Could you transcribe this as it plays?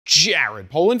Jared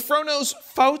Polin,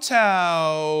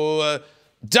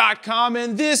 FroKnowsPhoto.com,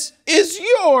 and this is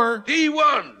your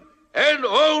D1 and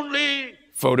only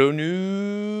Photo News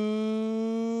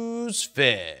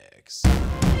Fix.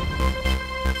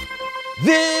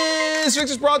 This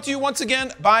fix is brought to you once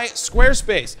again by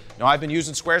Squarespace. Now, I've been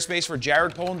using Squarespace for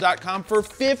JaredPolin.com for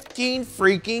 15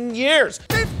 freaking years.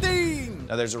 15!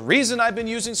 Now, there's a reason I've been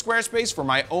using Squarespace for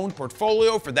my own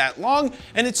portfolio for that long,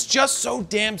 and it's just so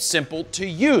damn simple to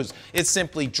use. It's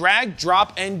simply drag,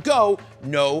 drop, and go.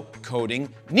 No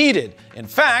coding needed. In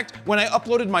fact, when I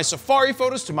uploaded my Safari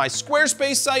photos to my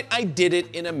Squarespace site, I did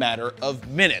it in a matter of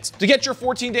minutes. To get your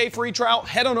 14-day free trial,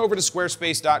 head on over to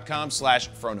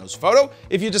squarespace.com/FroKnowsPhoto.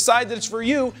 If you decide that it's for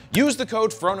you, use the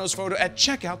code FroKnowsPhoto at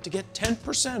checkout to get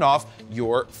 10% off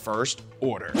your first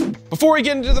order. Before we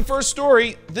get into the first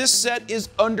story, this set is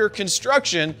under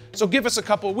construction, so give us a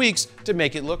couple weeks to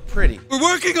make it look pretty. We're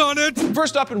working on it!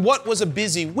 First up, in what was a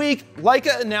busy week,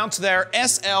 Leica announced their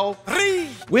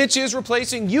SL3, which is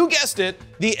replacing, you guessed it,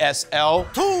 the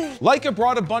SL2. Leica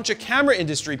brought a bunch of camera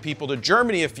industry people to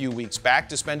Germany a few weeks back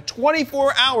to spend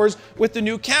 24 hours with the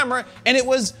new camera, and it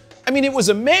was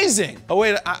amazing. Oh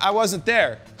wait, I wasn't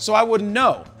there, so I wouldn't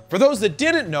know. For those that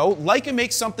didn't know, Leica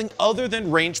makes something other than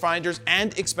rangefinders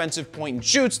and expensive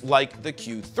point-and-shoots like the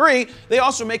Q3. They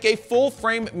also make a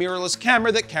full-frame mirrorless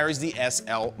camera that carries the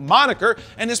SL moniker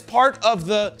and is part of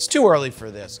the... It's too early for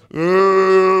this.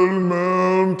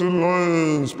 Mountain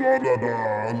lions, blah blah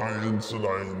blah, lions.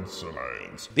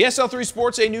 The SL3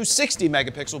 sports a new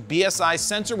 60-megapixel BSI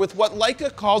sensor with what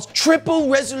Leica calls triple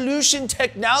resolution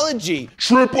technology.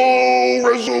 Triple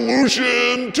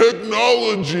resolution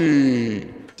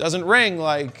technology. Doesn't ring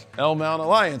like L-Mount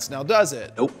Alliance, now does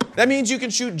it? Nope. That means you can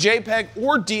shoot JPEG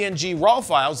or DNG RAW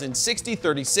files in 60,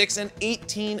 36, and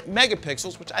 18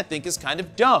 megapixels, which I think is kind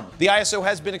of dumb. The ISO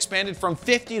has been expanded from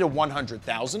 50 to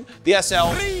 100,000. The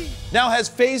SL3 now has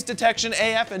phase detection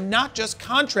AF and not just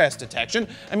contrast detection.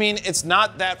 I mean, it's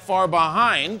not that far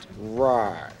behind.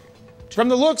 Right. From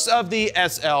the looks of the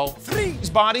SL3's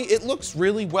body, it looks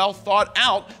really well thought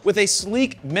out with a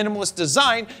sleek, minimalist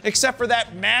design, except for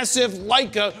that massive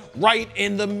Leica right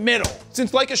in the middle.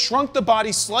 Since Leica shrunk the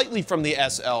body slightly from the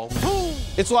SL,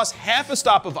 it's lost half a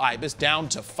stop of IBIS down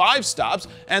to 5 stops,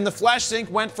 and the flash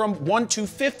sync went from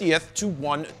 1/250th to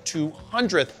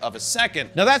 1/200th of a second.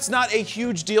 Now that's not a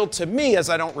huge deal to me, as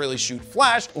I don't really shoot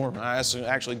flash, or I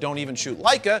actually don't even shoot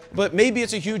Leica, but maybe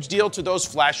it's a huge deal to those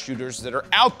flash shooters that are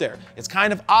out there. It's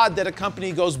kind of odd that a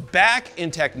company goes back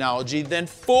in technology, then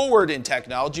forward in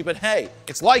technology, but hey,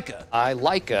 it's Leica. I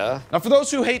Leica. Now for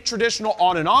those who hate traditional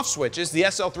on and off switches, the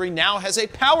SL3 now has a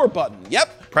power button.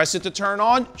 Yep, press it to turn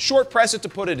on, short press it to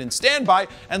put it in standby,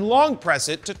 and long press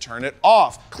it to turn it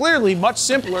off. Clearly much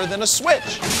simpler than a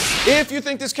switch. If you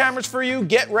think this camera's for you,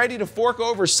 get ready to fork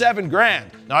over $7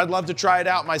 grand. Now I'd love to try it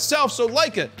out myself, so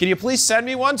Leica, can you please send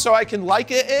me one so I can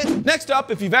Leica it? Next up,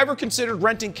 if you've ever considered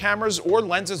renting cameras or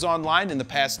lenses online in the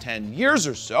past 10 years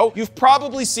or so, you've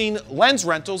probably seen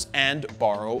LensRentals and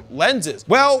BorrowLenses.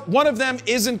 Well, one of them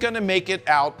isn't gonna make it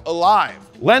out alive.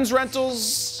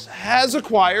 LensRentals has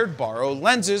acquired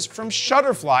BorrowLenses from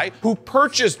Shutterfly, who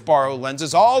purchased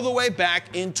BorrowLenses all the way back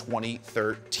in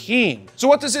 2013. So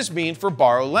what does this mean for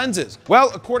BorrowLenses? Well,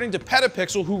 according to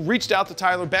Petapixel, who reached out to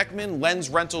Tyler Beckman,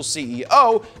 LensRentals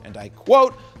CEO, and I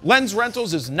quote,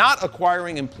 LensRentals is not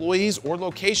acquiring employees or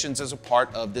locations as a part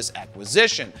of this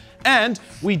acquisition. And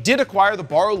we did acquire the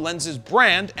BorrowLenses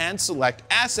brand and select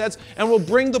assets, and will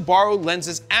bring the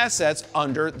BorrowLenses assets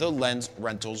under the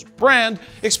LensRentals brand,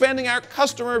 expanding our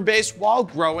customer base while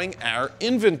growing our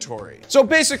inventory. So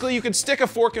basically, you can stick a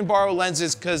fork in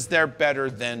BorrowLenses because they're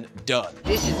better than done.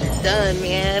 Dishes are done,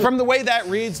 man. From the way that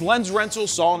reads, LensRentals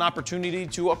saw an opportunity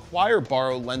to acquire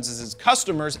BorrowLenses'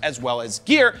 customers as well as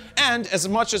gear, and as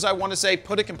much as I want to say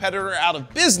put a competitor out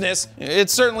of business,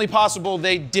 it's certainly possible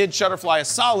they did Shutterfly a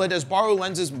solid, as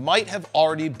BorrowLenses might have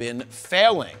already been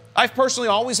failing. I've personally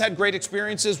always had great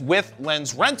experiences with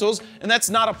LensRentals, and that's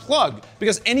not a plug,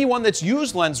 because anyone that's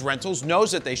used LensRentals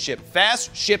knows that they ship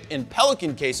fast, ship in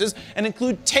Pelican cases, and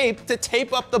include tape to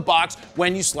tape up the box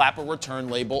when you slap a return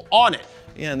label on it.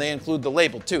 Yeah, and they include the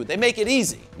label too. They make it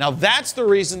easy. Now that's the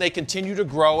reason they continue to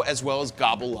grow as well as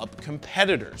gobble up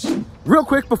competitors. Real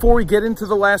quick before we get into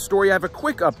the last story, I have a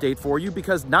quick update for you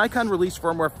because Nikon released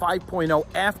firmware 5.0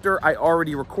 after I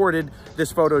already recorded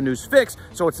this photo news fix,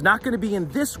 so it's not going to be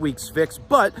in this week's fix,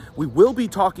 but we will be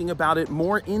talking about it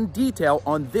more in detail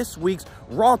on this week's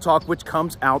Raw Talk, which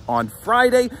comes out on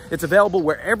Friday. It's available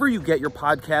wherever you get your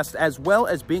podcasts, as well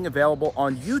as being available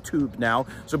on YouTube now,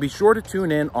 so be sure to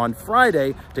tune in on Friday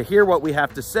to hear what we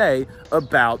have to say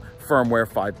about firmware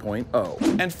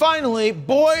 5.0. And finally,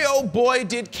 boy oh boy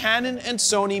did Canon and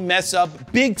Sony mess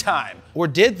up big time. Or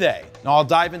did they? Now, I'll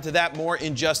dive into that more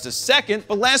in just a second,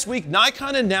 but last week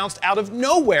Nikon announced out of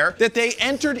nowhere that they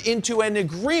entered into an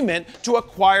agreement to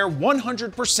acquire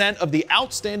 100% of the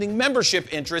outstanding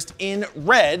membership interest in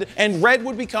Red, and Red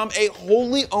would become a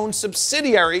wholly owned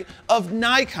subsidiary of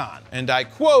Nikon. And I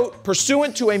quote,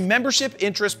 "Pursuant to a membership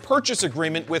interest purchase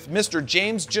agreement with Mr.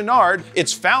 James Gennard,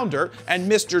 its founder,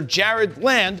 and Mr. Jared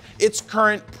Land, its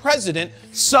current president,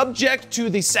 subject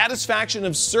to the satisfaction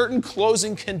of certain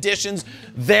closing conditions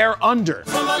thereunder."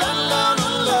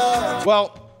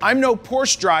 Well, I'm no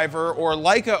Porsche driver or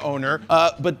Leica owner,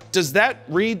 but does that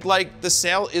read like the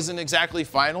sale isn't exactly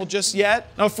final just yet?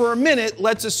 Now, for a minute,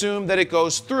 let's assume that it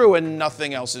goes through and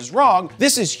nothing else is wrong.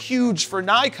 This is huge for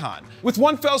Nikon. With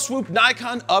one fell swoop,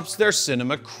 Nikon ups their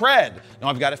cinema cred. Now,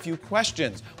 I've got a few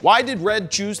questions. Why did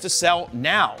Red choose to sell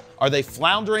now? Are they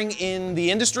floundering in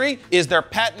the industry? Is their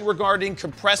patent regarding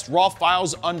compressed RAW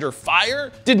files under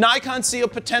fire? Did Nikon see a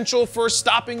potential for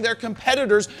stopping their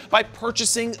competitors by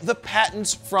purchasing the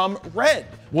patents from Red?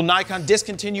 Will Nikon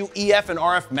discontinue EF and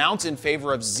RF mounts in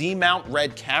favor of Z-mount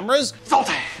Red cameras?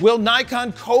 Salty. Will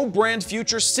Nikon co-brand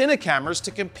future Cine cameras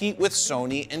to compete with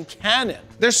Sony and Canon?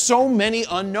 There's so many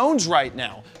unknowns right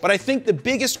now, but I think the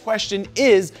biggest question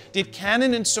is, did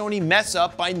Canon and Sony mess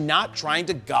up by not trying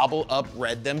to gobble up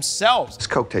Red themselves? This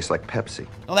Coke tastes like Pepsi.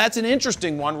 Well, that's an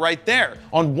interesting one right there.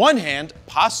 On one hand,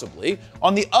 possibly.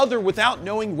 On the other, without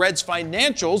knowing Red's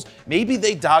financials, maybe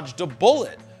they dodged a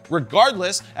bullet.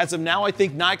 Regardless, as of now, I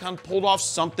think Nikon pulled off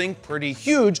something pretty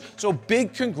huge, so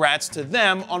big congrats to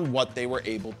them on what they were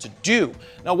able to do.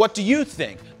 Now, what do you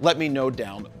think? Let me know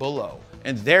down below.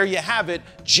 And there you have it,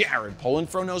 Jared, Polin,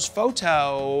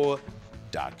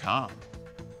 FroKnowsPhoto.com.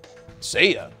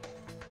 See ya.